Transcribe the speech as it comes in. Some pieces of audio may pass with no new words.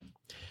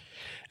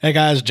Hey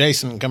guys,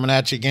 Jason coming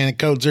at you again at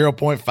code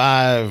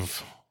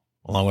 0.5,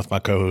 along with my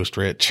co-host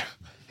Rich.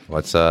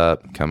 What's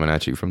up? Coming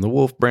at you from the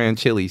Wolf Brand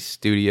Chili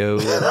Studio.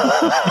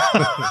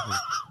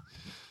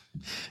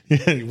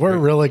 We're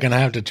really going to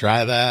have to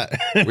try that.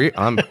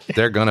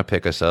 They're going to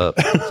pick us up.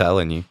 I'm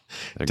telling you.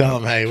 Tell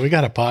them, hey, we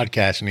got a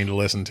podcast you need to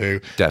listen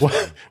to.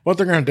 Definitely. What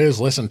they're going to do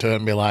is listen to it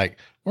and be like,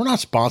 we're not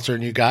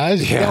sponsoring you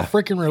guys. You don't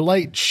freaking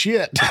relate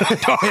shit.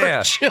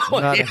 Yeah.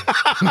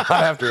 Not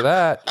after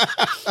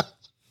that.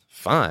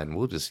 Fine.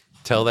 We'll just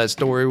tell that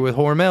story with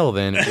Hormel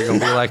then if you're going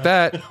to be like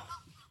that.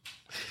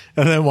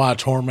 And then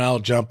watch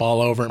Hormel jump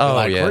all over and be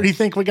like, where do you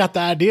think we got the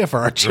idea for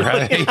our chili?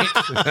 Right.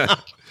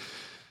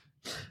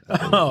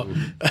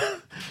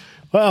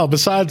 Well,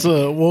 besides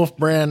the Wolf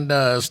Brand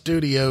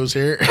Studios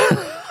here.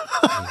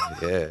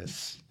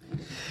 Yes.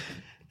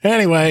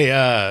 Anyway,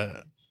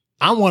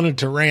 I wanted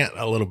to rant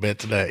a little bit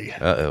today.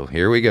 Uh-oh.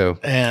 Here we go.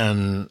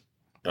 And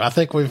I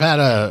think we've had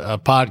a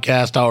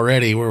podcast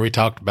already where we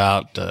talked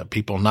about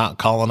people not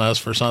calling us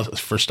for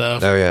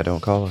stuff. Oh, yeah.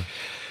 Don't call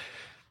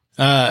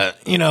her.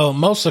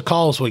 Most of the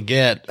calls we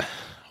get,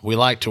 we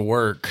like to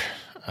work,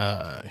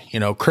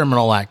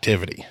 criminal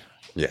activity.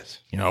 Yes.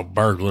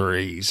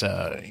 Burglaries,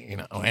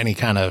 any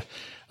kind of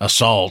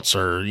assaults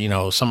or,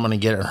 somebody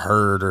getting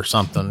hurt or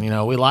something.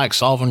 We like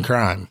solving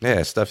crime.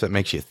 Yeah, stuff that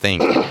makes you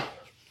think.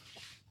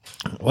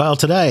 Well,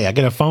 today I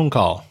get a phone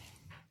call.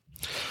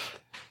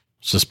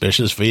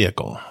 Suspicious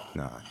vehicle.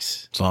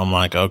 Nice. So I'm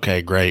like,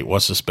 okay, great.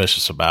 What's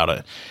suspicious about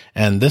it?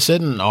 And this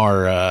isn't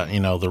our,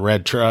 the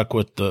red truck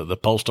with the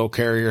postal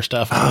carrier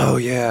stuff. Oh,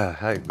 yeah.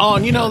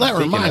 That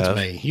reminds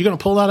me. You going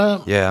to pull that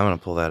up? Yeah, I'm going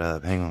to pull that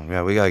up. Hang on.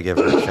 Yeah, we got to give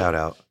her a shout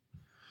out.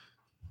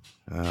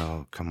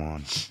 Oh, come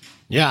on.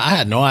 Yeah, I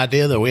had no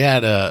idea that we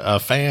had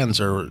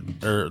fans or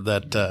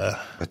that.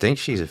 I think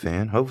she's a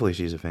fan. Hopefully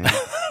she's a fan.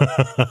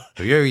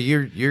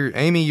 You're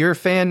Amy, you're a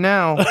fan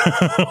now.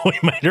 We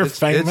made her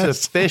famous.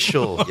 It's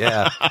official.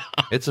 Yeah,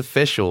 it's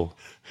official.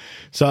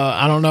 So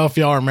I don't know if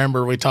y'all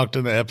remember, we talked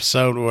in the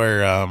episode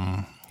where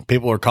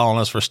people were calling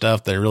us for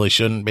stuff they really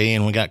shouldn't be,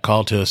 and we got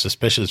called to a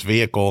suspicious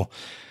vehicle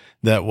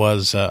that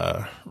was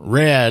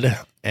red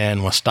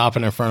and was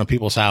stopping in front of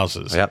people's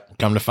houses. Yep.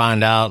 Come to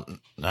find out,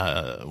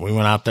 we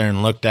went out there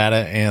and looked at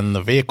it, and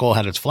the vehicle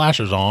had its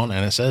flashers on,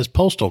 and it says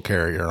postal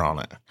carrier on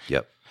it.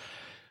 Yep.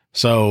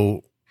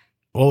 So,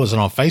 what was it,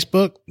 on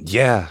Facebook?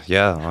 Yeah.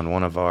 On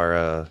one of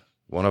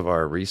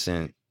our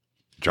recent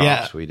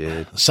drops we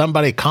did.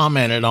 Somebody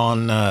commented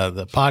on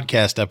the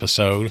podcast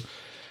episode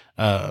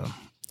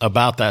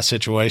about that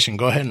situation.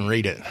 Go ahead and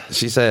read it.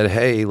 She said,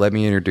 "Hey, let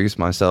me introduce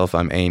myself.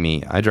 I'm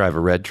Amy. I drive a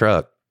red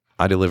truck.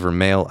 I deliver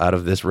mail out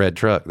of this red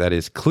truck that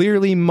is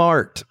clearly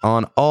marked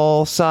on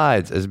all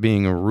sides as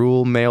being a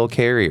rural mail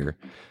carrier.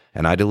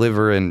 And I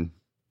deliver in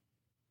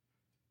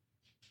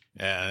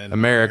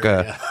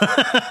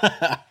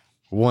America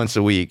once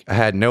a week. I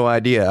had no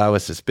idea I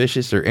was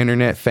suspicious or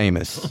internet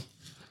famous."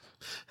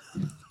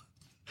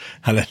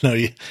 I didn't know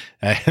you.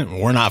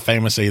 We're not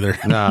famous either.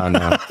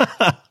 No.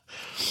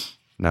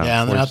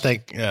 Yeah, and then I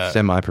think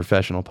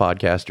semi-professional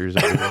podcasters,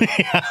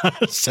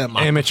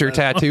 amateur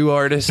tattoo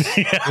artists.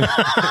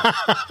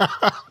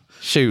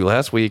 Shoot,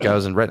 last week I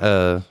was in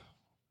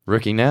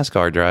rookie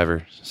NASCAR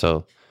driver,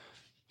 so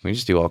we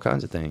just do all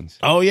kinds of things.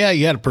 Oh yeah,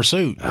 you had a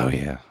pursuit. Oh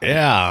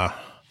yeah.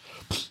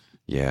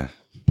 The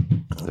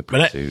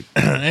pursuit.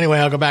 But anyway,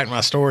 I'll go back to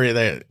my story.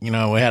 That we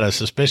had a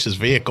suspicious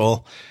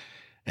vehicle,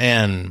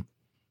 and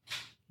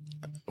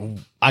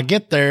I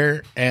get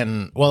there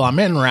and, I'm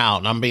en route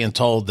and I'm being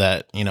told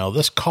that,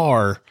 this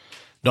car,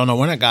 don't know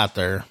when it got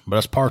there, but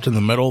it's parked in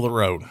the middle of the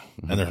road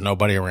and there's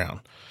nobody around.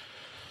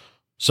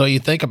 So you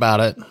think about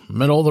it,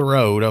 middle of the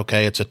road,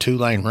 okay, it's a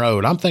 2-lane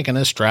road. I'm thinking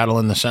it's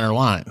straddling the center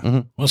line. Mm-hmm.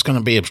 Well, it's going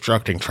to be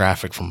obstructing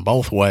traffic from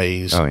both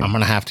ways. Oh, yeah. I'm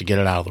going to have to get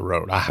it out of the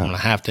road. I'm going to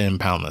have to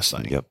impound this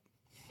thing. Yep.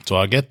 So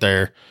I get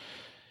there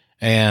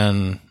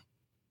and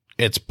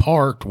it's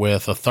parked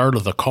with a third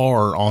of the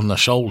car on the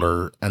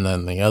shoulder, and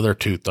then the other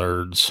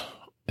 2/3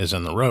 is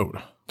in the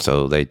road.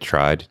 So they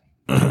tried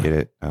to get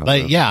it out.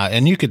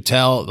 And you could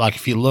tell, like,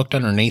 if you looked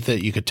underneath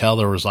it, you could tell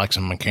there was like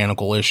some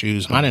mechanical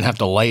issues. I didn't have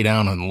to lay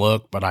down and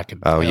look, but I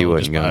could. Oh, you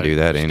wasn't going to do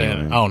that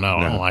anyway. Oh no,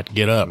 I don't like to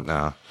get up.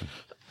 No.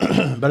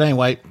 But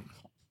anyway,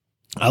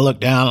 I look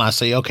down and I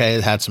see, okay,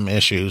 it had some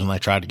issues, and they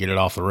tried to get it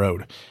off the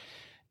road.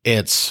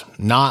 It's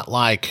not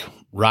like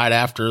right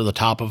after the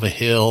top of a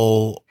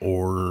hill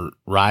or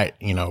right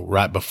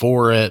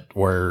before it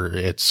where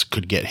it's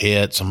could get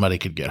hit. Somebody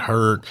could get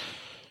hurt.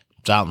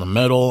 It's out in the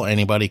middle.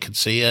 Anybody could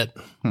see it.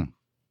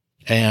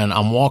 And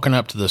I'm walking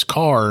up to this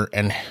car,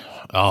 and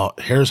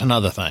here's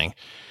another thing.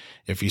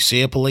 If you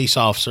see a police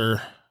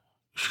officer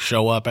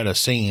show up at a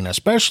scene,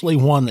 especially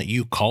one that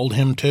you called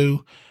him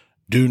to,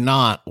 do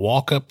not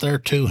walk up there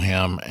to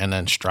him and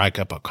then strike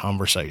up a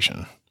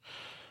conversation.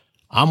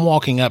 I'm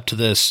walking up to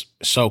this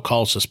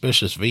so-called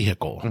suspicious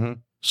vehicle. Mm-hmm.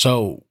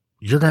 So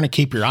you're going to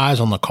keep your eyes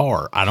on the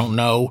car. I don't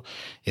know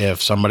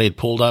if somebody had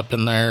pulled up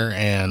in there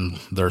and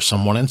there's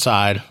someone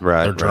inside.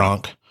 Right, they're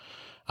drunk.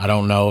 I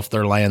don't know if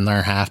they're laying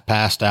there half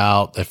passed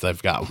out, if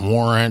they've got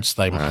warrants,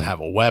 they might have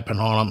a weapon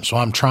on them. So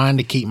I'm trying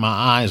to keep my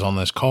eyes on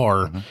this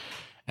car. Mm-hmm.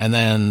 And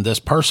then this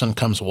person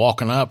comes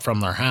walking up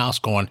from their house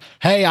going,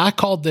 "Hey, I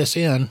called this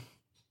in."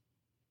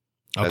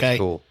 Okay. That's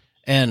cool.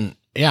 And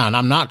yeah, and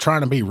I'm not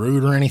trying to be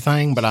rude or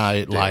anything, but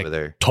I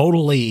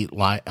totally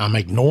I'm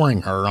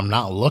ignoring her. I'm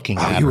not looking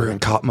at her. You were in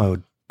cop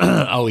mode.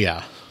 Oh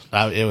yeah.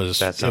 It was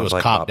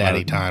like cop daddy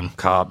mode. Time.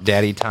 Cop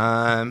daddy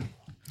time.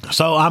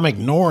 So I'm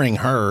ignoring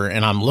her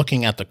and I'm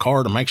looking at the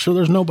car to make sure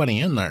there's nobody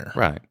in there.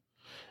 Right.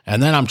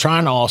 And then I'm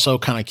trying to also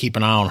kind of keep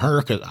an eye on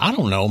her because I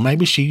don't know,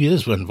 maybe she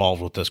is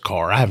involved with this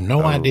car. I have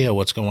no idea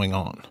what's going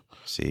on.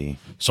 See.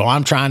 So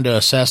I'm trying to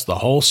assess the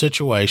whole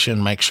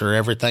situation, make sure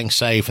everything's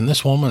safe. And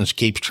this woman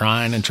keeps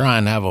trying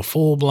to have a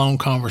full blown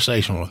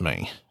conversation with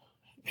me.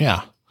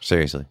 Yeah.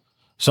 Seriously.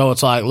 So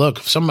it's like, look,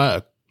 if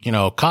somebody,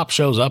 a cop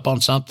shows up on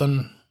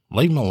something,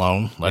 leave him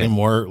alone. Let him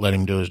work. Let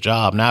him do his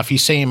job. Now, if you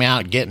see him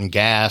out getting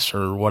gas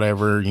or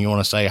whatever, and you want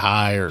to say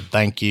hi or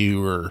thank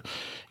you or,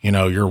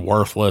 you're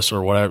worthless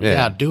or whatever,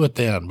 yeah do it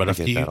then. But if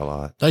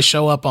they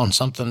show up on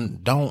something,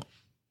 don't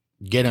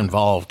get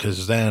involved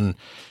because then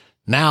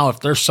now if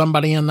there's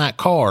somebody in that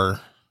car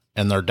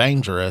and they're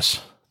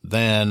dangerous,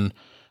 then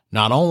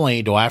not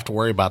only do I have to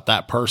worry about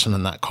that person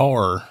in that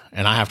car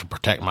and I have to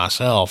protect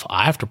myself,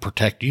 I have to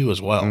protect you as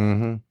well.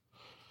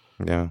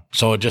 Mm-hmm. Yeah.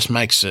 So it just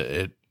makes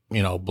it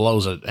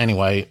blows it.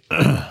 Anyway,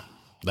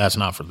 that's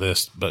not for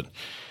this, but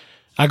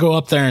I go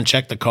up there and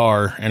check the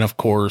car, and of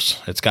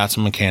course, it's got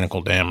some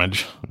mechanical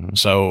damage. Mm-hmm.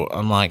 So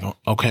I'm like,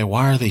 okay,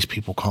 why are these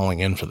people calling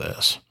in for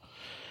this?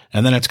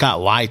 And then it's got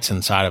lights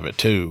inside of it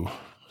too.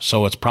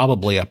 So it's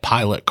probably a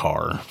pilot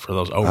car for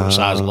those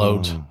oversized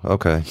loads.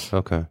 Okay.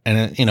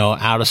 And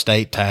out of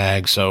state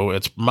tag. So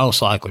it's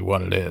most likely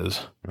what it is.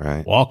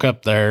 Right. Walk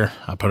up there.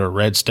 I put a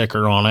red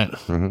sticker on it.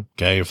 Mm-hmm.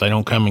 Okay. If they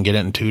don't come and get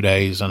it in 2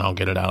 days, then I'll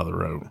get it out of the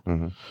road.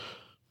 Mm-hmm.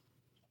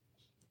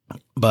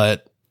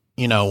 But,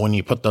 when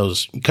you put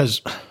those,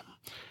 because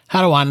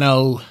how do I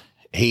know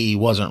he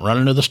wasn't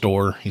running to the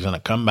store? He's going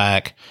to come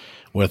back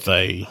with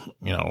a,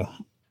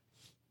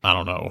 I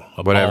don't know,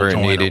 whatever it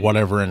needed.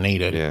 Whatever it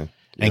needed. Yeah.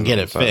 And get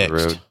it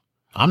fixed.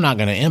 I'm not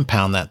going to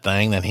impound that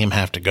thing, then him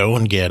have to go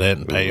and get it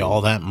and pay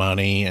all that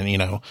money.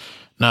 And,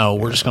 no,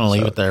 we're just going to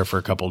leave it there for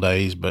a couple of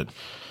days. But,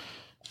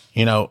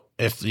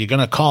 if you're going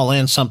to call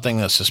in something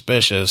that's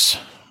suspicious,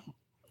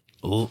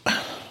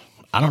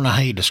 I don't know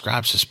how you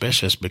describe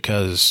suspicious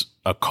because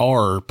a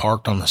car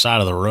parked on the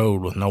side of the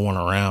road with no one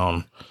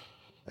around.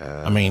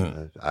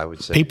 I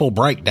would say people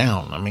break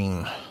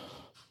down.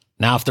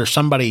 Now if there's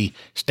somebody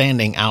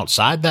standing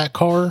outside that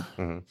car,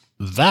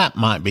 that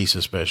might be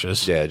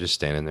suspicious. Yeah, just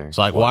standing there. It's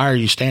like, why are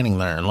you standing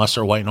there? Unless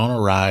they're waiting on a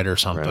ride or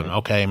something. Right.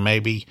 Okay,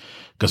 maybe.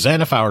 Because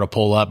then if I were to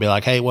pull up, be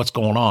like, hey, what's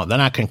going on?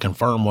 Then I can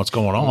confirm what's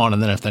going on.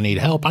 And then if they need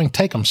help, I can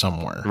take them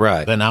somewhere.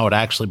 Right. Then I would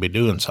actually be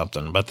doing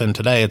something. But then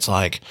today it's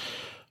like,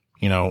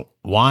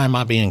 why am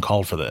I being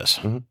called for this?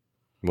 Mm-hmm.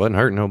 Wasn't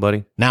hurting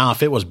nobody. Now,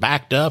 if it was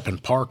backed up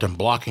and parked and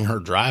blocking her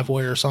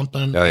driveway or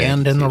something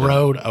and in the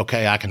road,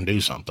 okay, I can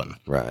do something.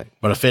 Right.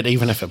 But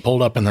even if it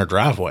pulled up in their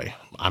driveway,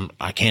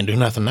 I can't do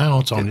nothing now.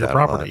 It's on your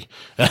property.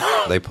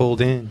 They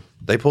pulled in.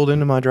 They pulled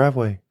into my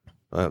driveway.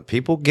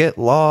 People get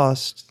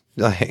lost.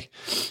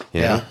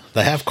 Yeah,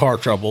 they have car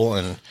trouble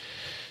and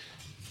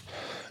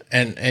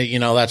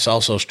that's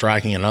also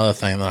striking another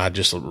thing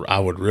that I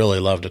would really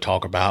love to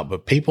talk about.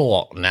 But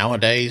people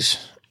nowadays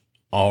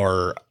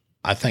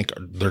I think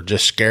they're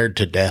just scared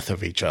to death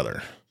of each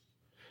other.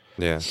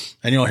 Yeah.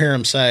 And you'll hear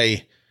them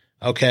say,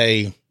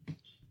 okay,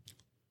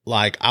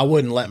 like I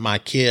wouldn't let my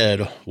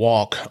kid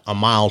walk a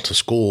mile to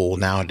school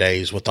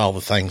nowadays with all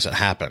the things that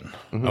happen.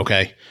 Mm-hmm.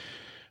 Okay.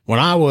 When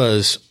I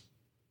was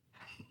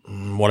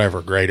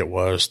whatever grade it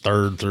was,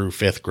 3rd through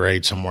 5th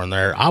grade, somewhere in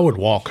there, I would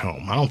walk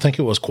home. I don't think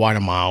it was quite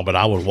a mile, but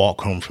I would walk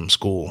home from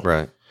school.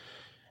 Right.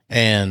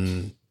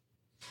 And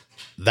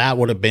that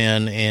would have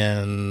been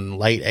in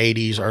late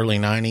 80s, early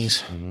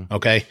 90s. Mm-hmm.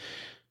 Okay.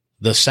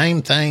 The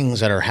same things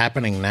that are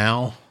happening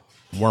now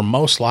were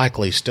most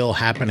likely still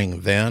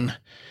happening then.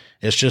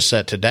 It's just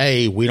that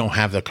today we don't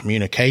have the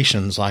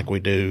communications like we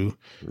do.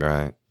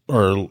 Right.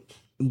 Or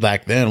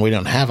back then we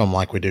didn't have them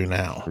like we do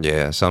now.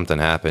 Yeah. Something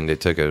happened. It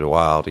took it a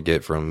while to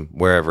get from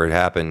wherever it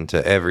happened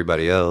to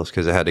everybody else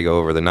because it had to go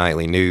over the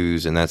nightly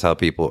news and that's how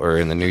people are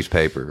in the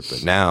newspaper.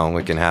 But now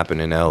it can happen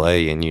in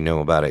LA and you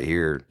know about it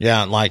here.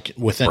 Yeah. Like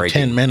within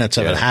 10 minutes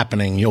of it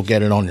happening, you'll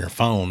get it on your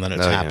phone that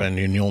it's happened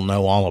and you'll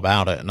know all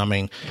about it.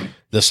 And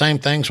the same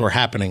things were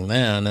happening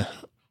then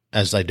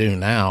as they do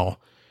now.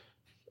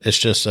 It's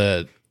just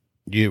that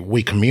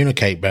we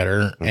communicate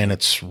better and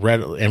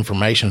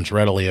information's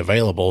readily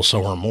available.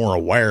 So we're more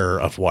aware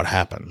of what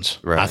happens.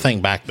 Right. I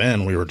think back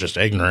then we were just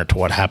ignorant to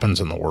what happens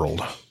in the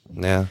world.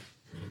 Yeah.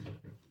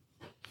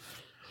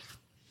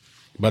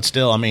 But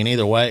still,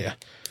 either way,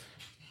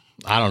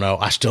 I don't know.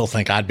 I still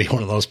think I'd be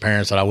one of those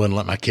parents that I wouldn't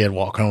let my kid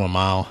walk home a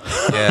mile.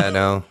 Yeah,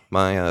 no,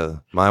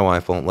 my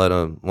wife won't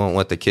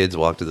let the kids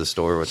walk to the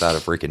store without a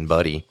freaking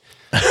buddy.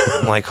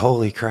 I'm like,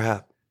 holy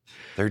crap.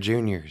 They're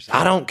juniors.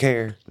 I don't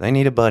care. They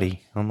need a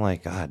buddy. I'm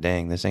like, God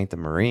dang, this ain't the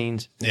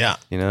Marines. Yeah.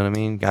 You know what I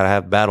mean? Got to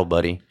have a battle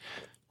buddy.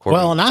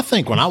 Well, and I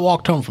think when I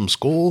walked home from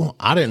school,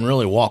 I didn't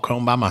really walk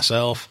home by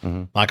myself.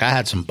 Like I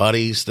had some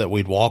buddies that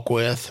we'd walk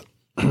with,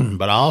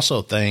 but I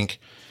also think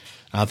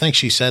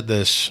she said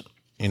this,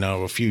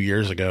 a few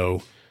years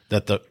ago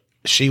that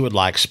she would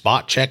like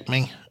spot check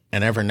me,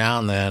 and every now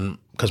and then,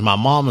 because my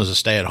mom was a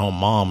stay-at-home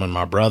mom and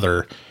my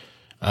brother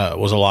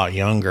was a lot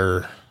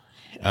younger.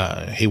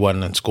 He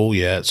wasn't in school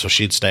yet, so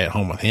she'd stay at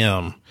home with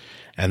him.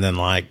 And then,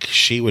 like,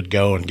 she would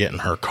go and get in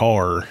her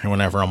car, and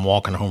whenever I'm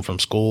walking home from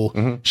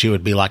school, she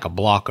would be like a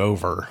block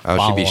over.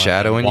 Oh, she'd be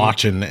shadowing you?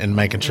 Watching and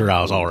making sure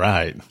I was all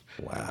right.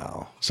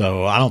 Wow.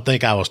 So I don't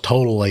think I was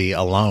totally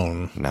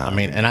alone. No. I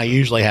mean, and I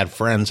usually had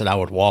friends that I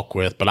would walk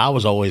with, but I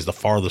was always the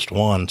farthest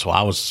one. So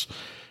I was,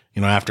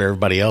 after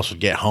everybody else would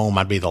get home,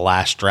 I'd be the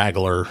last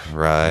straggler,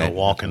 right,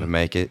 walking to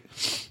make it.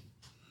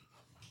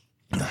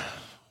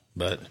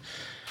 But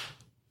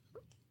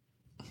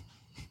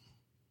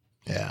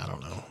yeah, I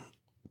don't know.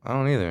 I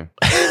don't either.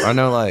 I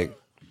know, like,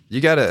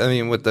 you gotta. I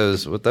mean, with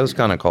those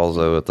kind of calls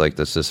though, with like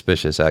the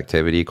suspicious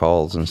activity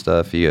calls and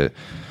stuff, you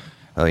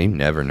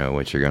never know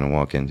what you're gonna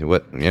walk into.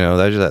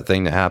 There's that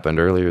thing that happened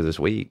earlier this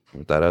week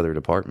with that other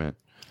department.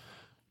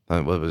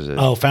 What was it?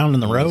 Oh, found in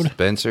the road?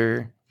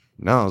 Spencer?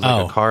 No, it was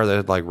like a car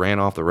that like ran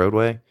off the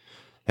roadway,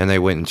 and they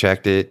went and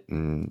checked it,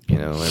 and they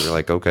were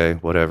like, okay,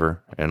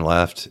 whatever, and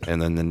left.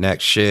 And then the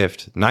next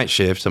shift, night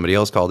shift, somebody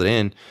else called it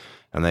in,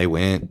 and they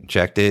went,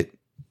 checked it.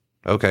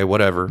 Okay,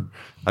 whatever.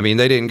 I mean,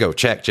 they didn't go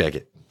check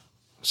it,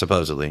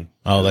 supposedly.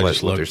 Oh, they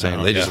just what looked. They're saying.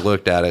 Down, they just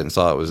looked at it and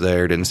saw it was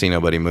there. Didn't see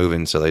nobody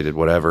moving, so they did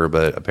whatever.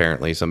 But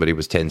apparently, somebody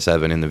was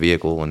 10-7 in the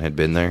vehicle and had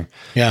been there.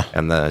 Yeah.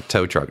 And the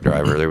tow truck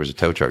driver, there was a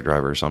tow truck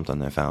driver or something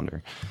that found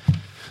her.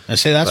 And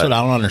see, that's what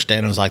I don't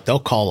understand. Is like they'll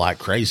call like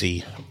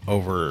crazy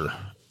over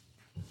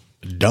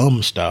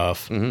dumb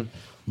stuff,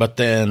 but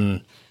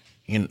then,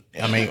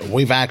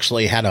 we've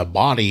actually had a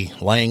body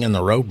laying in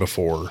the road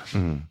before,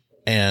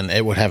 and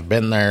it would have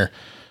been there.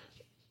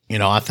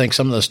 I think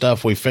some of the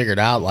stuff we figured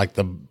out, like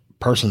the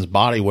person's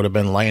body would have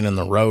been laying in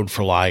the road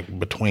for like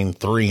between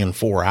 3 and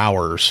 4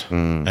 hours,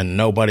 and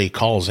nobody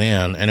calls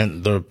in,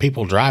 and the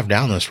people drive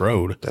down this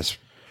road.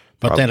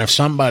 But then if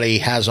somebody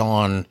has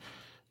on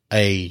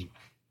a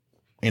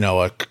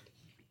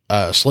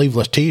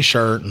sleeveless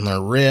t-shirt and they're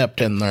ripped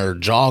and they're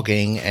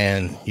jogging,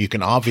 and you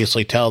can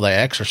obviously tell they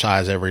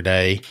exercise every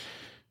day,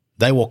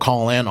 they will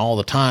call in all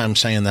the time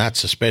saying that's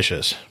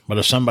suspicious. But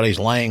if somebody's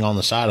laying on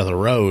the side of the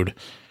road,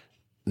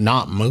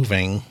 not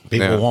moving,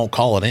 people won't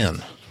call it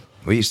in.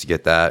 We used to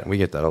get that. We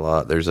get that a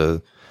lot. There's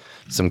it's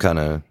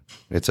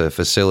a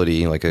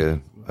facility, like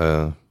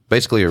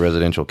basically a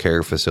residential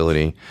care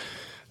facility.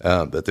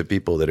 But the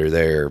people that are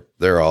there,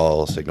 they're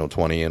all Signal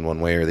 20 in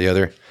one way or the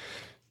other.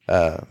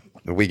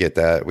 We get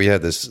that. We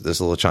had this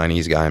little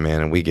Chinese guy,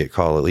 man, and we get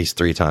called at least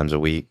 3 times a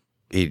week.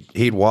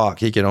 He'd walk.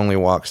 He could only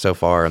walk so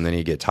far, and then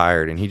he'd get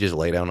tired, and he'd just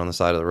lay down on the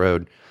side of the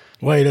road.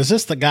 Wait, is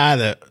this the guy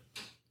that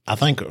I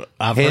think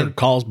I've heard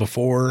calls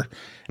before,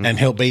 and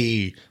he'll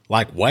be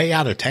like way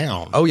out of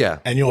town? Oh, yeah.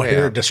 And you'll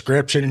hear a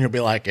description, and you'll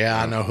be like,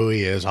 yeah, I know who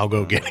he is. I'll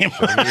go get him.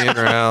 In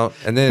or out.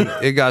 And then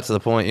it got to the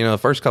point, the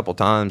first couple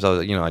times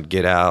I'd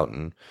get out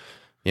and,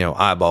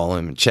 eyeball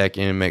him and check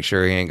in and make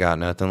sure he ain't got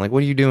nothing. Like,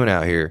 what are you doing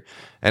out here?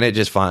 And it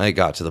just finally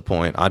got to the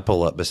point I'd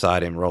pull up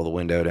beside him, roll the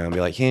window down, and be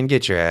like, Hen,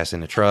 get your ass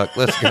in the truck.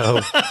 Let's go.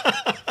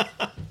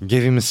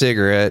 Give him a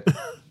cigarette.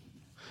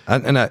 I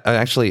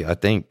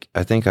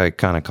think I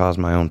kind of caused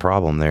my own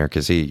problem there,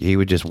 because he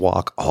would just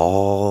walk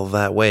all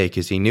that way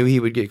because he knew he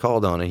would get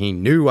called on, and he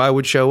knew I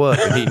would show up,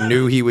 and he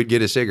knew he would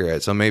get a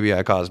cigarette. So maybe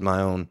I caused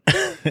my own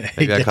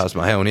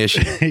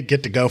issue. He'd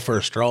get to go for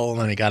a stroll, and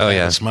then he got to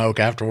have a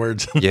smoke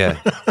afterwards. Yeah.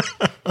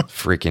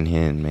 Freaking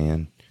Hen,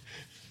 man.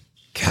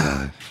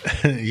 God.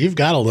 You've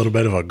got a little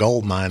bit of a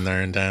gold mine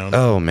there in town.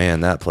 Oh,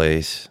 man, that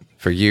place.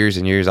 For years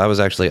and years, I was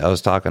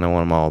talking to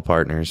one of my old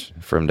partners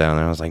from down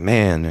there. I was like,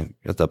 man,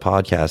 at the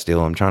podcast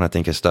deal, I'm trying to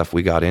think of stuff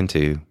we got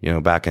into,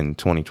 back in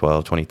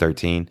 2012,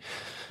 2013.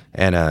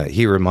 And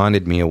he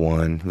reminded me of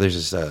one.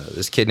 There's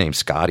this kid named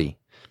Scotty.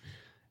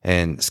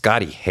 And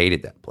Scotty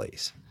hated that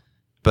place.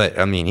 But,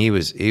 I mean, he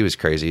was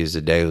crazy as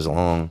the day was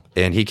long.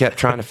 And he kept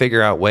trying to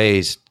figure out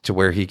ways to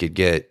where he could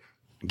get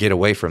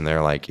away from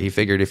there. Like, he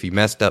figured if he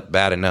messed up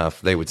bad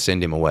enough, they would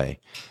send him away.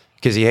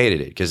 Because he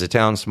hated it. Because the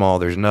town's small,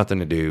 there's nothing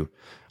to do.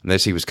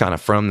 Unless he was kind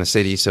of from the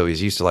city, so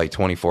he's used to like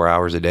 24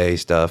 hours a day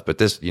stuff. But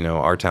this,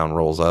 our town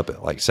rolls up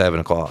at like 7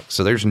 o'clock.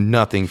 So there's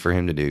nothing for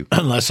him to do.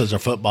 Unless there's a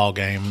football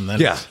game.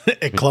 Then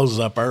it closes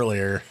up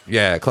earlier.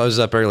 Yeah, it closes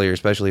up earlier,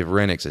 especially if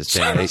Renix is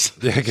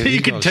 10-8. So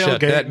you can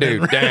shut that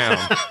dude down.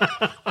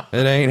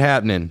 It ain't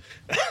happening.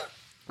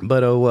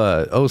 But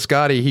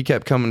Scotty, he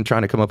kept trying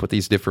to come up with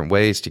these different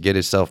ways to get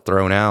himself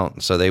thrown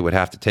out. So they would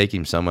have to take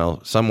him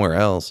somewhere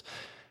else.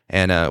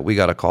 And we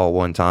got a call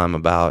one time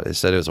it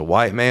said it was a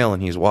white male,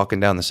 and he's walking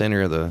down the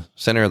center of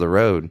the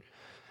road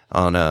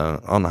on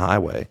the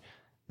highway.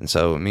 And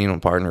so me and my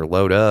partner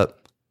load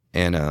up,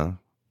 and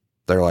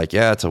they're like,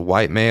 yeah, it's a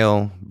white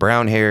male,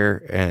 brown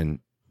hair, and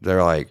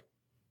they're like,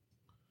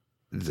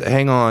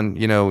 hang on,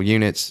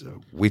 units.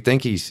 We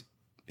think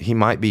he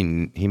might be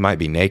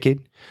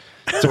naked.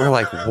 So we're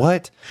like,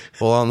 what?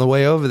 Well, on the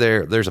way over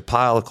there, there's a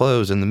pile of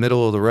clothes in the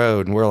middle of the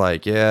road. And we're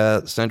like,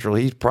 yeah, Central,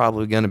 he's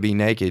probably going to be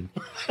naked.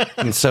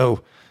 And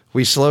so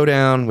we slow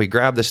down, we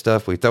grab the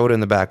stuff, we throw it in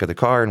the back of the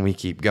car, and we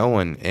keep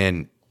going.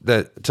 And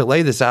to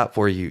lay this out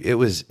for you, it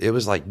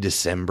was like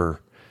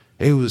December.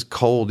 It was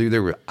cold, dude.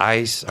 There was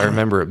ice. I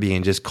remember it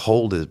being just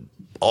cold as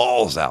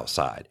balls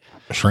outside.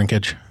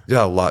 Shrinkage?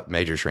 Yeah,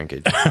 major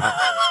shrinkage.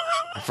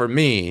 For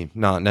me,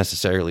 not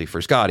necessarily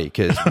for Scotty,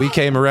 because we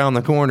came around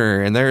the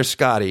corner and there's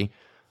Scotty,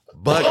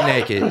 buck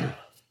naked,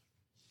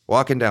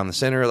 walking down the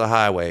center of the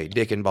highway,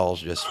 dick and balls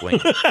just swinging.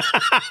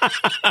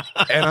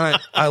 And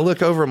I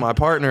look over at my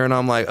partner and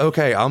I'm like,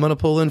 okay, I'm going to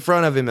pull in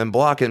front of him and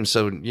block him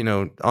so,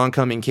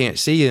 oncoming can't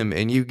see him,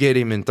 and you get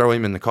him and throw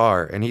him in the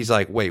car. And he's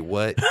like, wait,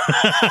 what?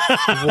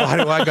 Why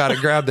do I got to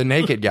grab the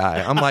naked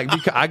guy? I'm like,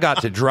 because I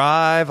got to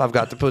drive. I've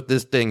got to put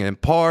this thing in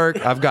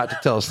park. I've got to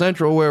tell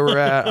Central where we're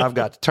at. I've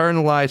got to turn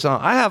the lights on.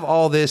 I have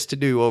all this to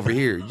do over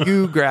here.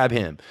 You grab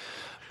him.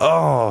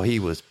 Oh, he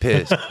was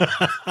pissed.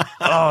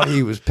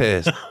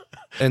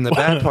 And the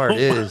bad part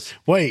is...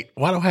 Wait,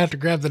 why do I have to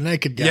grab the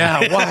naked guy?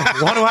 Yeah,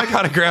 why do I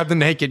got to grab the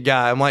naked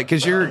guy? I'm like,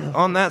 because you're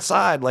on that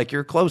side, like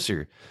you're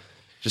closer.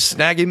 Just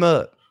snag him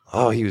up.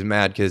 Oh, he was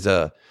mad because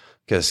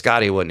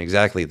Scotty wasn't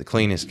exactly the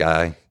cleanest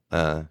guy.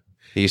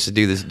 He used to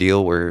do this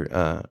deal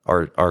where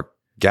our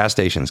gas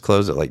stations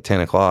close at like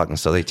 10 o'clock, and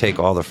so they take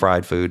all the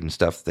fried food and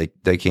stuff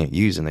they can't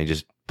use, and they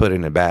just put it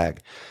in a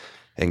bag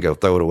and go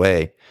throw it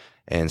away.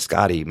 And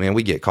Scotty, man,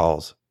 we get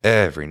calls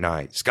every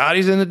night.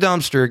 Scotty's in the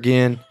dumpster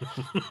again.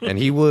 And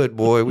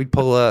we'd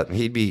pull up and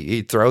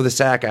he'd throw the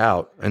sack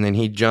out, and then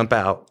he'd jump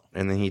out,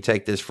 and then he'd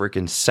take this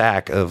freaking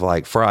sack of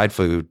like fried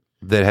food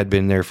that had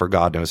been there for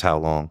God knows how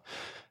long.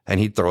 And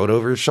he'd throw it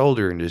over his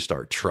shoulder and just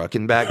start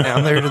trucking back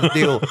down there to the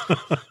deal.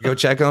 Go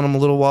check on him a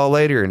little while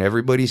later, and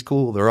everybody's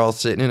cool. They're all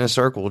sitting in a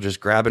circle just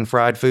grabbing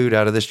fried food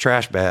out of this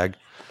trash bag.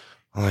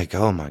 I'm like,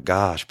 oh my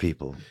gosh,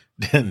 people.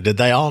 Did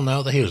they all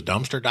know that he was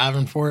dumpster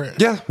diving for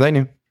it? Yeah, they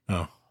knew.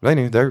 Oh. They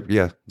knew.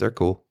 They're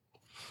cool.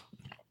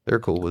 They're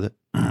cool with it.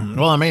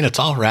 Well, I mean, it's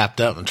all wrapped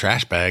up in a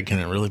trash bag. Can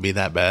it really be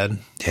that bad?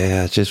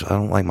 Yeah, it's just I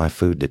don't like my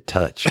food to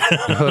touch.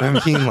 You know what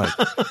I mean? Like,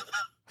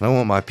 I don't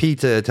want my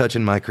pizza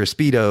touching my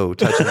Crispito,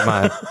 touching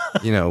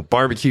my,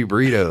 barbecue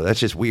burrito.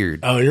 That's just weird.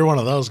 Oh, you're one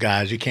of those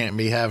guys. You can't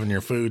be having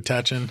your food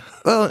touching.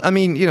 Well, I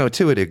mean,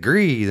 to a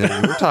degree,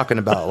 then we're talking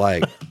about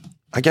like,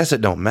 I guess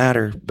it don't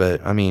matter,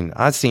 but I mean,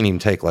 I've seen him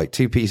take like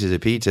 2 pieces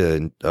of pizza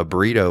and a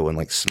burrito and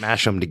like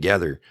smash them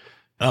together.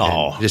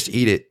 Oh, just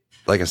eat it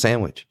like a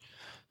sandwich.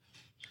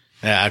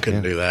 Yeah, I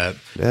couldn't do that.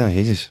 Yeah,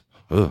 he just.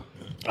 Ugh.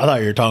 I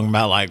thought you were talking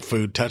about like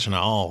food touching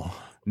all.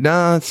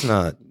 No, it's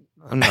not.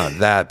 I'm not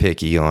that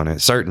picky on it.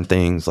 Certain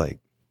things like,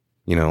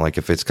 like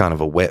if it's kind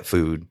of a wet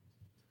food,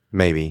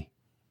 maybe.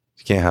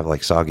 You can't have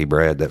like soggy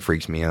bread. That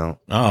freaks me out.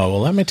 Oh,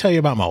 well, let me tell you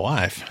about my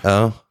wife.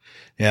 Oh?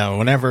 Yeah,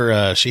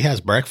 whenever she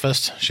has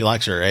breakfast, she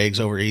likes her eggs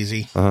over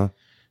easy. Uh-huh.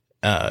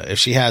 If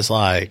she has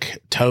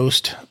like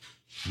toast,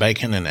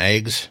 bacon, and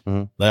eggs,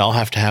 they all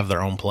have to have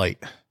their own plate.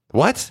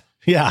 What?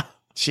 Yeah.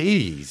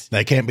 Jeez.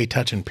 They can't be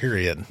touching,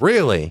 period.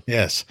 Really?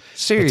 Yes.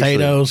 Seriously?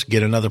 Potatoes,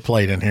 get another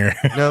plate in here.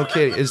 No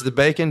kidding. Is the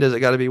bacon, does it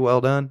got to be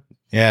well done?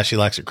 Yeah, she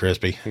likes it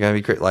crispy. It got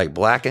to be like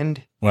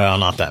blackened? Well,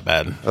 not that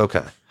bad. Okay.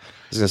 I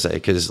was going to say,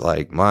 because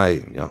like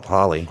my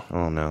Holly,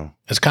 oh no.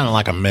 It's kind of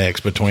like a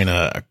mix between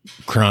a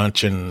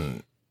crunch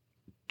and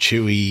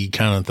chewy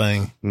kind of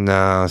thing.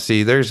 No,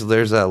 see, there's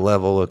that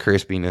level of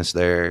crispiness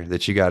there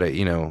that you got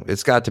to,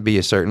 it's got to be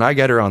a certain. I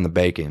get her on the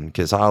bacon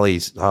because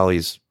Holly's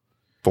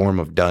form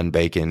of done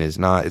bacon is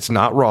not. It's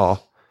not raw,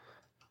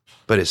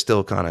 but it's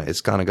still kind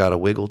of got a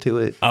wiggle to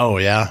it. Oh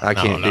yeah, I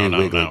can't do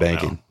wiggly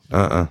bacon.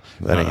 That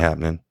ain't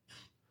happening.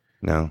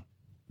 No,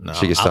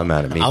 she gets so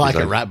mad at me. I like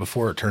it right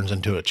before it turns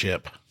into a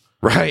chip.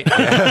 Right.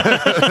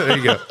 There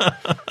you go.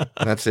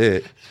 That's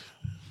it.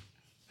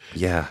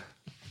 Yeah.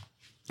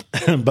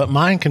 But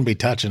mine can be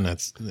touching.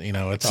 It's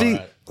it's see all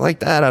right. Like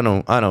that. I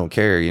don't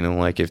care.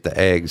 Like if the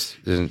eggs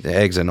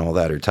and all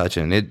that are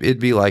touching, it'd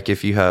be like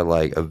if you had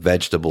like a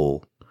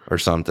vegetable or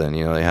something.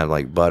 They had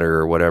like butter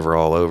or whatever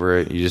all over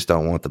it. You just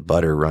don't want the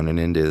butter running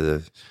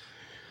into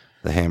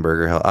the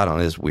hamburger. I don't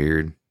know. It's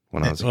weird.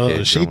 When I was a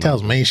kid, she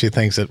tells me she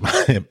thinks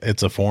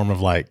it's a form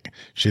of like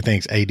she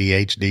thinks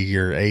ADHD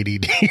or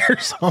ADD or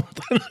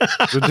something.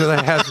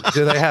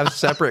 Do they have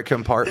separate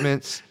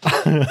compartments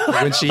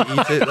when she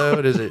eats it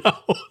though? Does it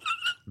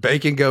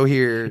bacon go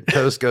here,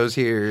 toast goes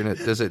here, and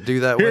does it do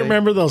that way? You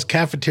remember those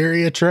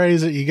cafeteter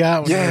trays that you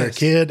got when you were a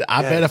kid?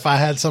 I bet if I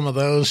had some of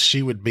those,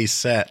 she would be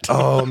set.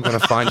 Oh, I'm gonna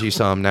find you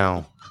some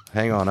now.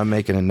 Hang on, I'm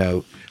making a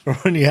note.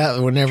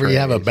 Whenever you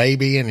have a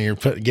baby and you're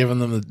giving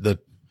them the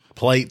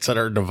plates that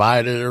are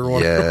divided or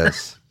whatever.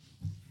 Yes.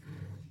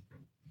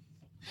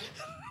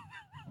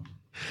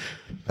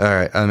 All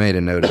right, I made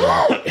a note of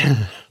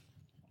that.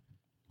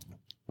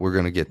 We're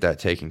gonna get that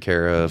taken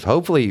care of.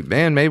 Hopefully,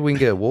 man, maybe we can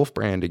get Wolf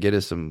Brand to get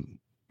us some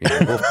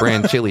Wolf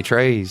Brand chili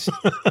trays.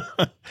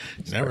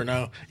 Never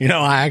know.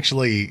 I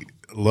actually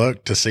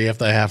look to see if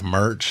they have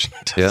merch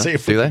to Yeah? see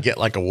if Do we they? can get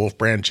like a Wolf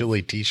Brand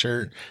Chili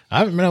t-shirt. I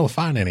haven't been able to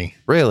find any.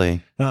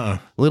 Really? Uh-uh.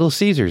 Little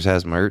Caesars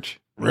has merch.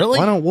 Really?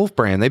 Why don't Wolf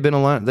Brand? They've been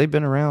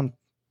around.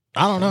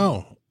 I don't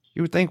know.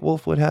 You would think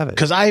Wolf would have it.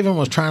 Because I even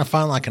was trying to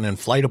find like an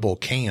inflatable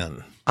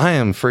can I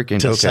am freaking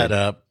to okay. set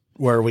up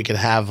where we could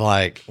have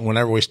like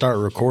whenever we start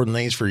recording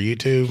these for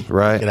YouTube,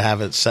 Right. we could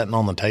have it sitting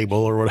on the table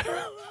or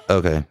whatever.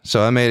 Okay.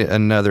 So I made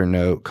another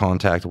note,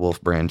 contact Wolf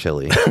Brand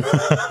Chili.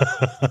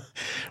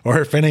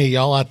 Or if any of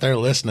y'all out there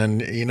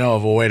listening, you know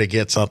of a way to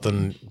get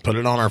something, put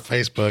it on our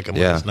Facebook and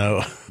let us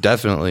know.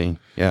 Definitely.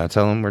 Yeah.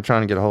 Tell them we're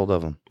trying to get a hold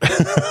of them.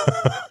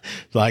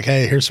 Like,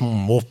 hey, here's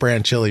some Wolf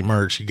Brand Chili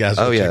merch. You guys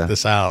go check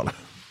this out.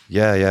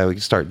 Yeah. Yeah. We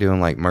can start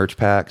doing like merch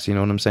packs. You know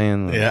what I'm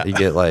saying? Yeah. You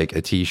get like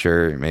a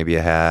t-shirt, maybe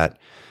a hat,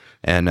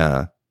 and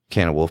a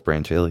can of Wolf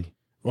Brand Chili.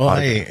 Well,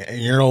 hey,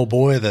 your old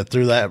boy that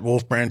threw that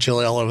Wolf Brand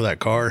Chili all over that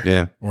car.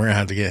 Yeah. We're going to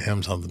have to get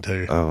him something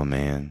too. Oh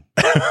man.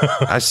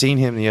 I seen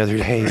him the other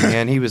day,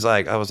 man. He was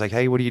like, I was like,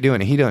 hey, what are you doing?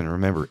 And he doesn't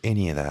remember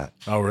any of that.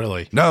 Oh,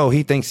 really? No,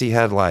 he thinks he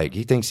had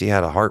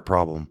a heart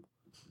problem.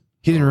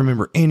 He didn't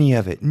remember any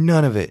of it.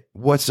 None of it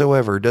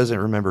whatsoever. Doesn't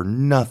remember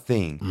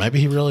nothing. Maybe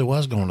he really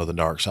was going to the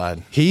dark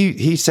side.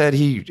 He said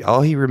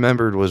all he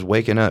remembered was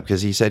waking up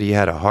because he said he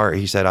had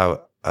he said I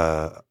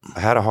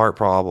had a heart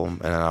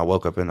problem and I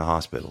woke up in the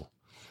hospital.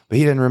 But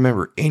he didn't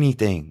remember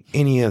anything,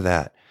 any of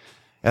that.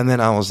 And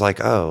then I was like,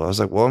 well,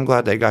 I'm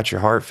glad they got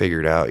your heart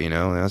figured out,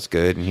 and that's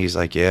good. And he's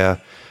like, yeah,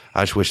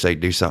 I just wish they'd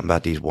do something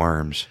about these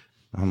worms.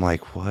 I'm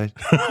like, what?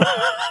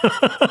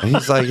 And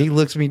he's like, he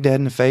looks me dead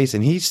in the face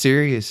and he's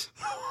serious.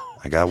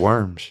 I got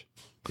worms.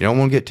 You don't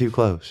want to get too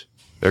close.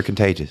 They're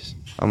contagious.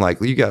 I'm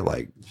like, you got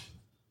like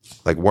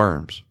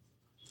worms.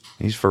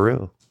 He's for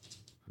real.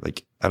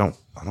 Like, I don't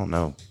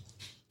know.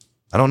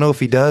 I don't know if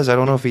he does. I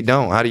don't know if he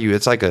don't. How do you,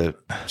 it's like a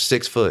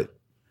 6 foot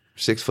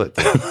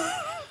thing.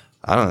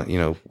 I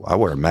don't, I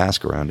wear a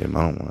mask around him.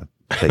 I don't want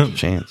to take a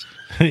chance.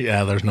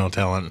 Yeah, there's no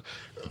telling.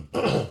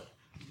 I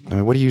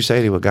mean, what do you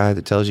say to a guy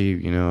that tells you,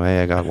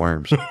 hey, I got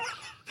worms?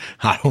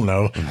 I don't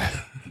know.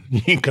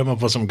 You can come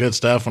up with some good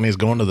stuff when he's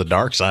going to the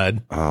dark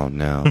side. Oh,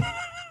 no.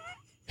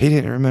 He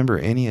didn't remember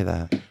any of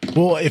that.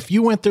 Well, if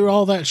you went through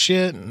all that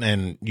shit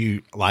and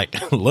you,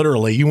 like,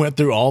 literally, you went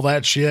through all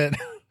that shit,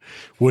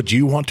 would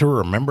you want to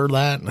remember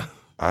that?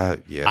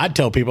 Yeah. I'd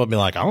tell people, I'd be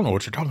like, I don't know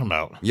what you're talking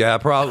about. Yeah,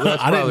 probably.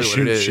 That's I probably didn't what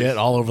it shoot is. shit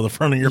all over the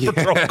front of your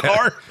patrol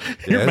car.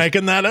 You're Yes.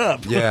 making that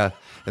up. Yeah.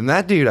 And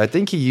that dude, I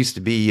think he used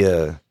to be,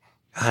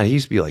 he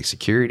used to be like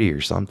security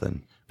or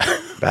something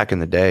back in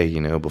the day,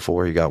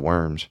 before he got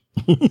worms.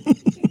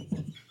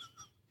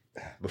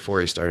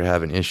 Before he started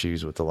having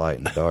issues with the light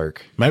and the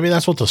dark. Maybe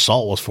that's what the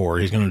salt was for.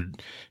 He's going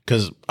to,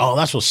 because,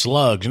 that's what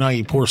slugs. You know, how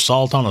you pour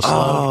salt on a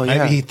slug. Oh, Maybe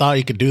yeah. he thought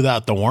he could do that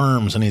with the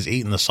worms and he's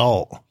eating the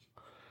salt.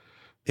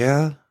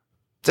 Yeah.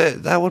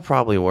 That would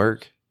probably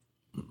work.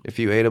 If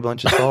you ate a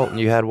bunch of salt and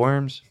you had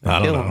worms, I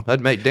don't kill know. 'em.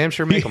 That'd damn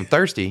sure make them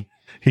thirsty.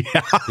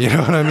 Yeah. You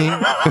know what I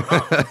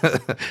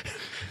mean?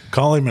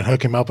 Call him and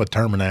hook him up with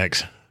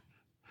Terminex.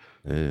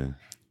 Yeah.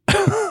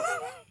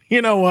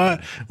 You know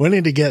what? We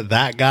need to get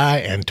that guy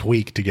and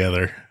Tweak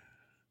together.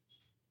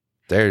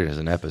 There is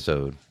an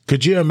episode.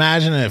 Could you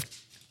imagine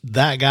if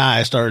that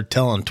guy started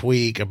telling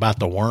Tweak about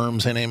the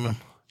worms in him,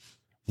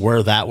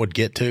 where that would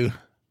get to?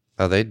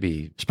 Oh, they'd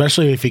be.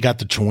 Especially if he got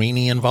the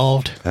Chewini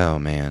involved. Oh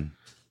man.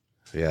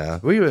 Yeah.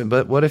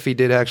 But what if he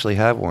did actually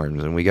have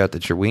worms and we got the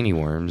Chewini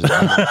worms?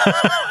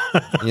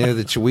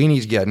 The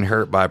Chewini's getting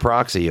hurt by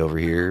proxy over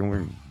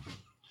here.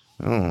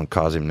 I don't want to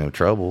cause him no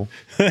trouble.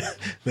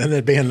 Then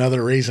there'd be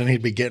another reason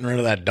he'd be getting rid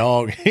of that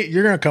dog.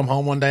 You're going to come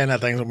home one day and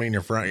that thing's going to be in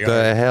your front yard.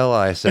 The hell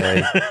I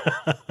say.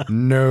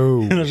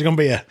 No. And there's going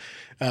to be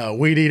a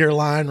weed eater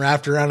line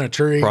wrapped around a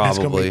tree. And it's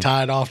going to Probably. be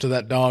tied off to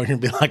that dog. And you'll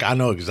be like, I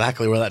know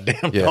exactly where that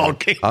damn Yeah. dog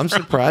came I'm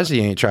from. surprised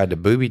he ain't tried to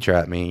booby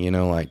trap me,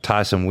 like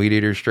tie some weed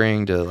eater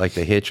string to like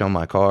the hitch on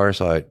my car.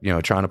 So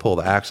I, trying to pull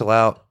the axle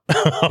out. You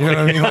know what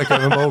I mean? Like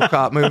them old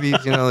cop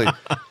movies, like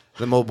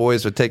them old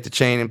boys would take the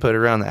chain and put it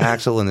around the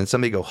axle and then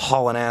somebody go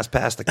hauling ass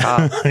past the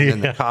cop. And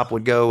then the cop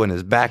would go and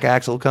his back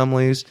axle come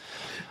loose.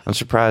 I'm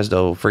surprised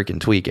old freaking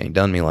Tweak ain't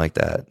done me like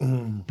that.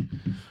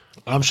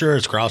 I'm sure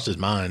it's crossed his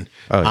mind.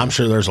 Oh, yeah. I'm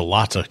sure there's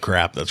lots of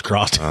crap that's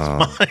crossed his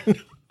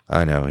mind.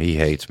 I know he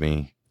hates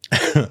me.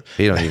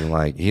 He don't even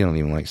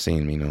like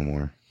seeing me no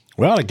more.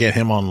 We ought to get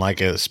him on like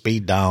a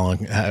speed dial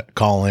and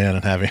call in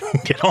and have him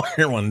get on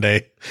here one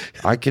day.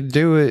 I could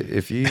do it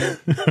if you.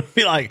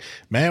 Be like,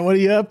 man, what are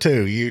you up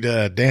to? You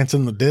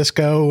dancing the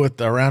disco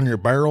around your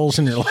barrels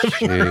in your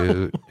living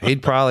room? Dude,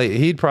 he'd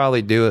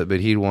probably do it, but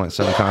he'd want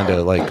some kind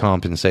of like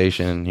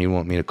compensation. He'd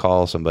want me to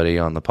call somebody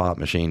on the pop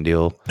machine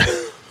deal.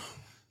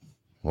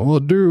 Well, I'll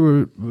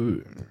do it,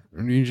 but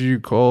I need you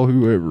to call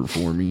whoever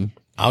for me.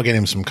 I'll get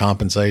him some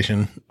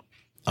compensation.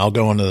 I'll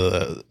go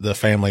into the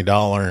Family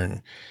Dollar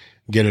and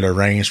get it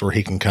arranged where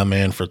he can come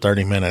in for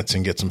 30 minutes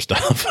and get some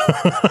stuff.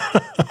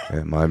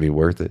 It might be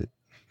worth it.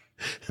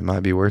 It might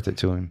be worth it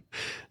to him.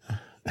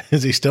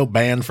 Is he still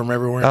banned from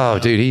everywhere? Oh,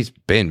 dude, he's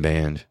been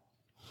banned.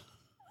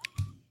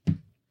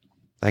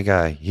 That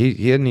guy,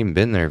 he hadn't even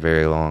been there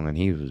very long, and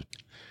he was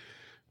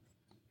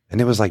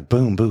And it was like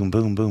boom, boom,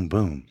 boom, boom,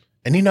 boom.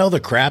 And you know the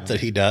crap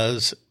that he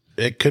does,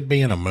 it could be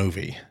in a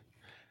movie.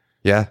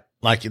 Yeah.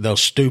 Like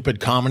those stupid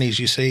comedies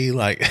you see,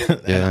 like,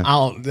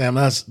 Yeah.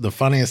 that's the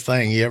funniest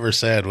thing he ever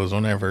said was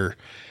whenever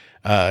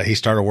he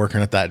started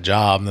working at that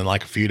job, and then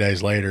like a few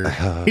days later,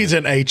 he's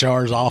in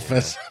HR's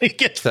office. He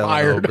gets Telling the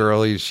fired. old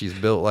girl she's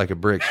built like a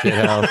brick shit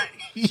house.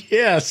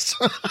 Yes.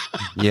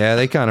 Yeah,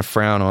 they kind of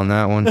frown on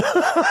that one.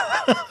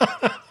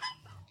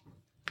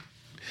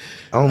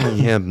 Only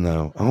him,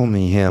 though.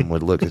 Only him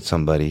would look at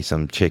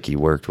some chick he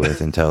worked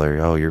with and tell her,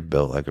 oh, you're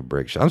built like a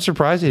brick shit. I'm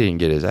surprised he didn't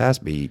get his ass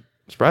beat.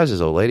 I'm surprised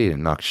his old lady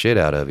didn't knock shit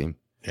out of him.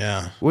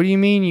 Yeah. What do you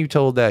mean you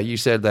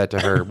said that to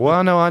her? Well,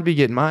 I know I'd be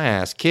getting my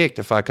ass kicked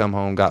if I come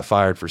home, got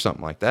fired for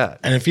something like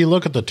that. And if you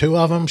look at the two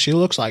of them, she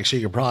looks like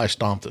she could probably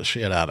stomp the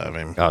shit out of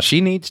him. Oh,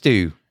 she needs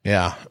to.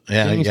 Yeah.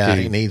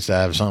 He needs to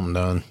have something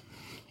done.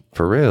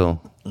 For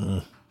real.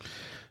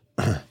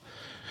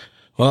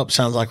 Well, it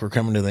sounds like we're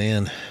coming to the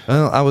end.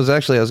 Well, I was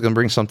going to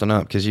bring something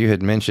up because you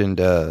had mentioned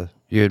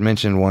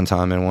one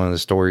time in one of the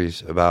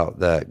stories about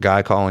that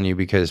guy calling you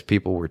because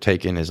people were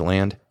taking his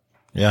land.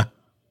 Yeah.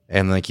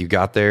 And like you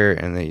got there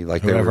and they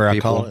like there Whoever were I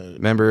people, call it,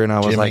 remember? And I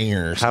was Jimmy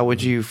like, how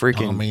would you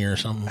freaking Tommy or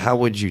something? How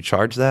would you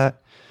charge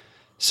that?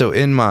 So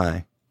in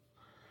my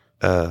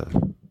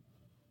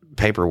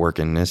paperwork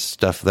and this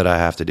stuff that I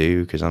have to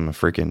do because I'm a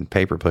freaking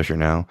paper pusher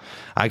now,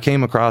 I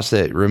came across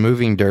that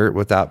removing dirt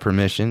without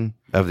permission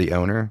of the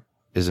owner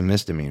is a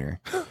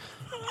misdemeanor.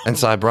 And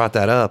so I brought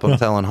that up. I'm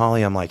telling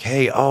Holly, I'm like,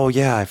 hey, oh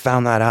yeah, I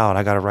found that out.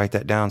 I got to write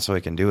that down so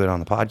I can do it on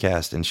the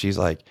podcast. And she's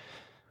like,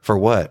 for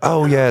what?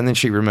 Oh yeah. And then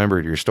she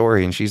remembered your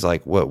story and she's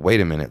like, what?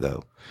 Wait a minute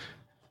though.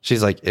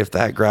 She's like, if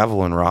that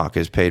gravel and rock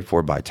is paid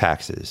for by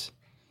taxes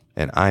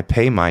and I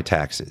pay my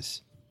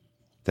taxes,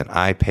 then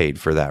I paid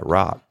for that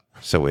rock.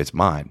 So it's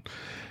mine.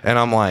 And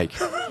I'm like,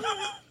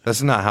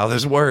 that's not how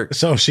this works.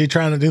 So is she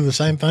trying to do the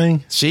same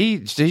thing? She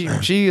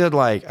had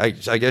like,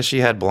 I guess she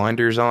had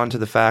blinders on to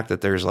the fact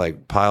that there's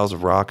like piles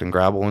of rock and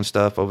gravel and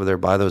stuff over there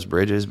by those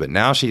bridges. But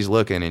now she's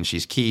looking and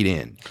she's keyed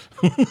in.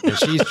 And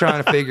she's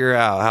trying to figure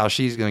out how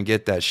she's going to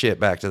get that shit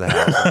back to the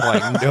house. I'm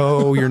like,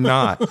 no, you're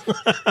not.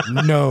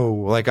 No.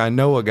 Like I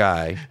know a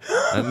guy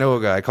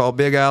called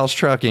Big Al's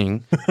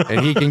Trucking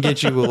and he can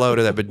get you a load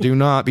of that. But do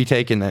not be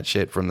taking that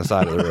shit from the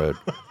side of the road.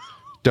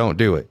 Don't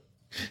do it.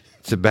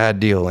 It's a bad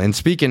deal. And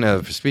speaking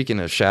of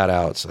shout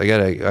outs, I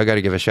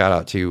gotta give a shout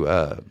out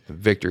to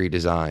Victory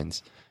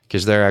Designs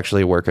because they're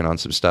actually working on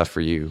some stuff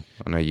for you.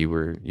 I know you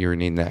were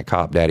needing that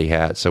Cop Daddy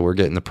hat, so we're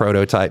getting the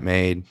prototype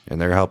made, and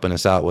they're helping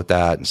us out with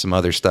that and some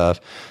other stuff.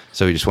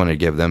 So we just wanted to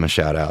give them a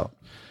shout out.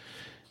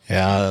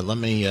 Yeah, let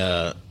me.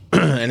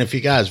 And if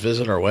you guys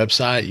visit our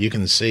website, you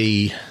can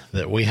see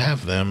that we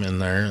have them in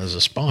there as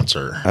a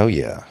sponsor. Oh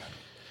yeah,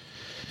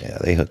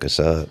 they hook us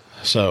up.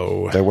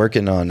 So they're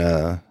working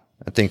on.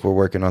 I think we're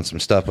working on some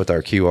stuff with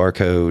our QR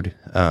code.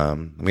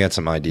 We had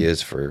some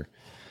ideas for,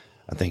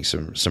 I think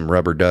some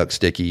rubber duck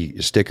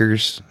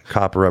stickers,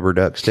 cop rubber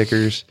duck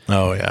stickers.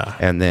 Oh yeah.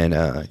 And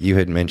then you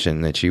had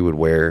mentioned that you would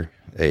wear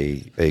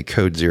a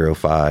Code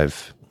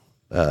 05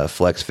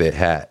 Flex Fit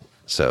hat.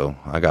 So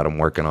I got them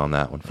working on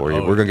that one for you.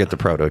 We're going to get the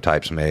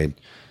prototypes made.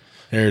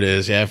 There it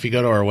is. Yeah, if you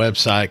go to our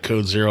website,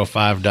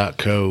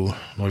 code05.co,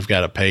 we've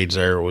got a page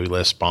there where we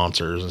list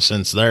sponsors. And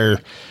since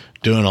they're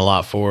doing a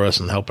lot for us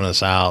and helping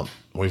us out,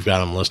 we've got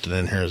them listed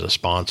in here as a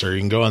sponsor. You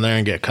can go in there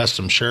and get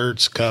custom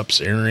shirts, cups,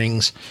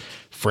 earrings,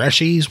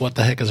 freshies. What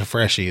the heck is a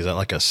freshie? Is that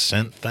like a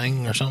scent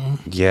thing or something?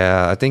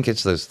 Yeah, I think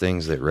it's those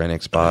things that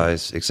Renix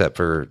buys, except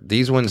for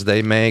these ones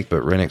they make,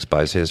 but Renix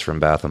buys his from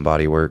Bath and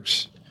Body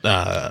Works.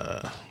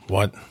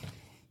 What?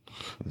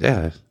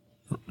 Yeah.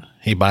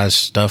 He buys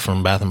stuff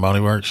from Bath and Body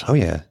Works? Oh,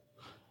 yeah.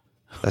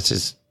 That's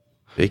his.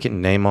 He can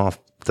name off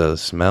the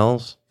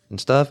smells and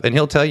stuff. And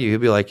he'll tell you, he'll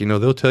be like,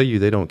 they'll tell you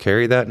they don't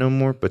carry that no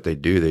more, but they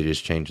do. They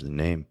just changed the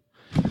name.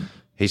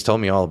 He's told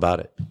me all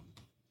about it.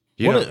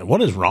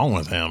 What is wrong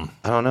with him?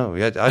 I don't know.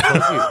 Yeah,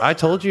 I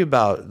told you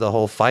about the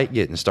whole fight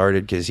getting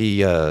started because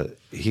he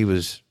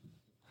was.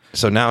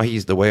 So now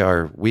he's the way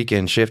our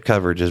weekend shift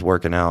coverage is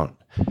working out.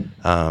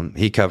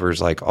 He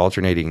covers like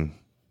alternating,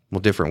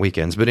 different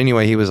weekends. But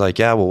anyway, he was like,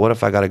 yeah, well, what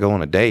if I got to go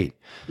on a date?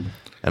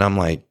 And I'm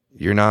like,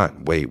 you're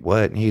not. Wait,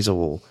 what? And he's like,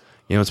 well,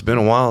 it's been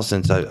a while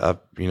since I've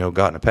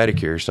gotten a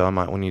pedicure, so I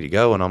might need to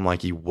go. And I'm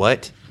like, you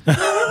what?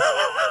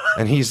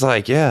 And he's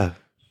like, yeah.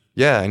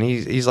 And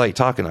he's like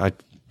talking.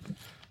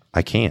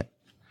 I can't.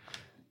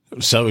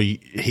 So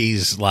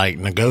he's like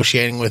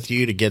negotiating with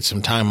you to get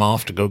some time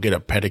off to go get a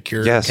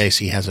pedicure yes. in case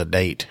he has a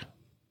date.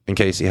 In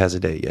case he has a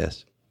date,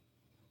 yes.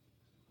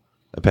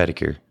 A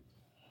pedicure.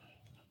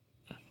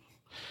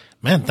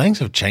 Man, things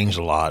have changed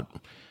a lot.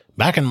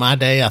 Back in my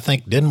day, I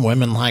think, didn't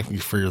women like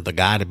for the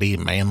guy to be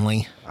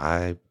manly?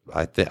 I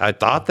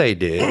thought they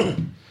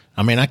did.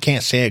 I mean, I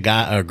can't see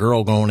a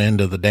girl going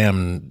into the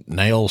damn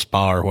nail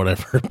spa or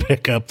whatever,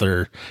 pick up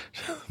their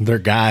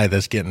guy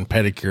that's getting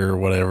pedicure or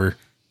whatever.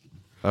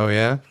 Oh,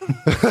 yeah?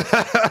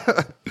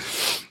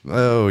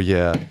 Oh,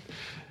 yeah.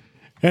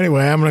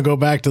 Anyway, I'm going to go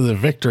back to the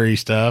victory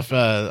stuff.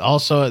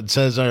 Also, it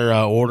says our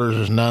orders,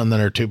 there's none that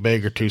are too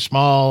big or too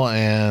small,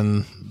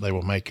 and they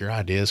will make your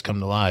ideas come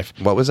to life.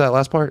 What was that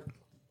last part?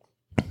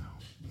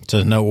 It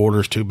says no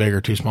orders too big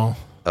or too small.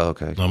 Oh,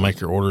 okay. They'll make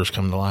your orders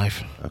come to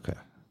life. Okay.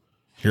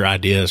 Your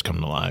ideas come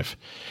to life.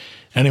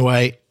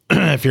 Anyway,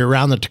 if you're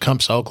around the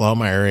Tecumseh,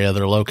 Oklahoma area,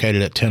 they're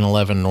located at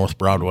 1011 North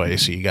Broadway.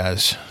 So you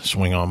guys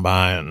swing on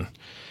by and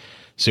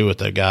see what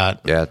they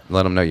got. Yeah,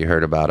 let them know you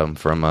heard about them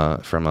from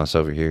us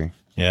over here.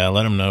 Yeah,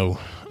 let them know.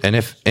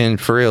 And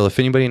for real, if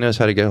anybody knows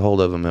how to get a hold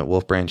of them at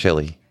Wolf Brand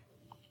Chili,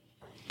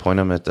 point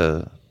them at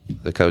the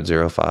code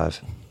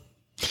 05.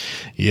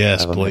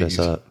 Yes, Have them hit please.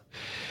 us up.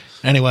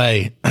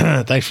 Anyway,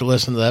 thanks for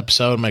listening to the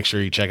episode. Make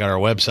sure you check out our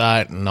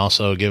website and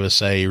also give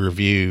us a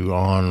review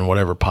on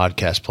whatever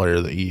podcast player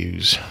that you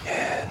use.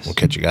 Yes. We'll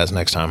catch you guys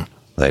next time.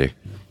 Later.